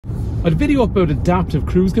I had a video about adaptive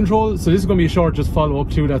cruise control, so this is going to be a short just follow up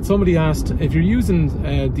to that. Somebody asked if you're using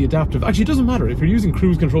the adaptive, actually it doesn't matter if you're using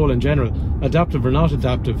cruise control in general, adaptive or not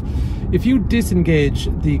adaptive, if you disengage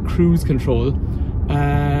the cruise control,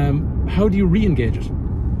 how do you re-engage it?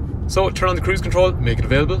 So turn on the cruise control, make it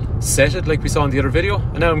available, set it like we saw in the other video,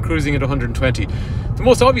 and now I'm cruising at 120. The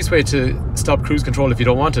most obvious way to stop cruise control if you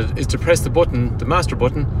don't want it is to press the button, the master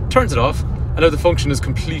button, turns it off, and now the function is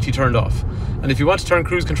completely turned off. And if you want to turn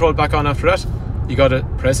cruise control back on after that, you got to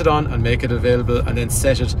press it on and make it available and then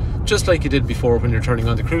set it just like you did before when you're turning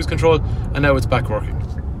on the cruise control, and now it's back working.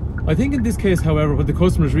 I think in this case, however, what the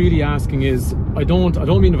customer is really asking is, I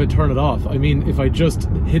don't mean if I turn it off, I mean if I just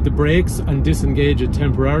hit the brakes and disengage it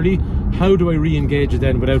temporarily, how do I re-engage it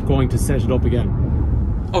then without going to set it up again?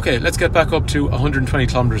 Okay, let's get back up to 120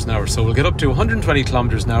 kilometers an hour. So we'll get up to 120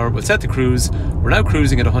 kilometers an hour, we'll set the cruise, we're now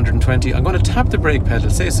cruising at 120, I'm going to tap the brake pedal,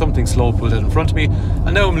 say something slow pulled out in front of me,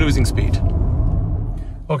 and now I'm losing speed.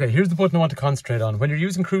 Okay, here's the button I want to concentrate on. When you're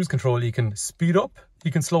using cruise control, you can speed up,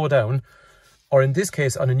 you can slow down, or in this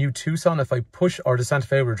case on a new Tucson, if I push, or the Santa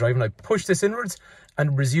Fe we're driving, I push this inwards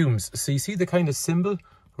and it resumes. So you see the kind of symbol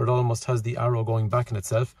where it almost has the arrow going back in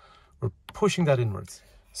itself, we're pushing that inwards.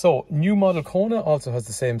 So new model Kona also has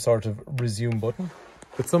the same sort of resume button,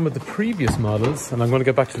 but some of the previous models, and I'm going to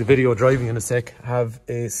get back to the video driving in a sec, have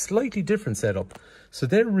a slightly different setup. So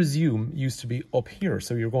their resume used to be up here,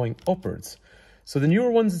 so you're going upwards. So the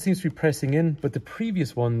newer ones it seems to be pressing in, but the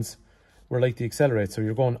previous ones were like the accelerate, so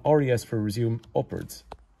you're going RES for resume upwards.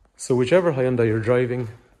 So whichever Hyundai you're driving,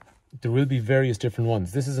 there will be various different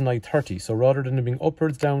ones. This is an i30, so rather than it being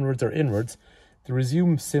upwards, downwards or inwards, the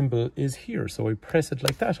resume symbol is here, so I press it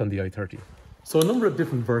like that on the i30. So a number of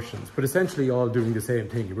different versions, but essentially all doing the same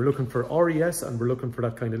thing. We're looking for RES and we're looking for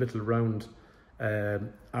that kind of little round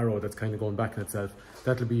arrow that's kind of going back in itself.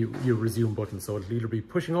 That'll be your resume button, so it'll either be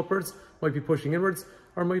pushing upwards, might be pushing inwards,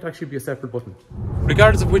 or might actually be a separate button.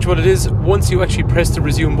 Regardless of which one it is, once you actually press the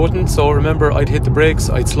resume button, so remember I'd hit the brakes,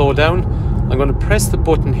 I'd slow down, I'm going to press the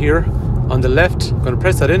button here on the left, I'm going to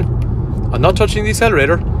press that in, I'm not touching the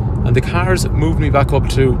accelerator, and the car's moved me back up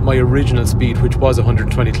to my original speed, which was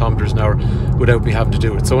 120 kilometers an hour, without me having to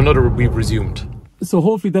do it. So in other words, we've resumed. So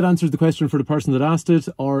hopefully that answers the question for the person that asked it,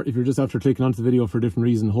 or if you're just after clicking onto the video for a different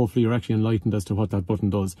reason, hopefully you're actually enlightened as to what that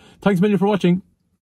button does. Thanks a million for watching.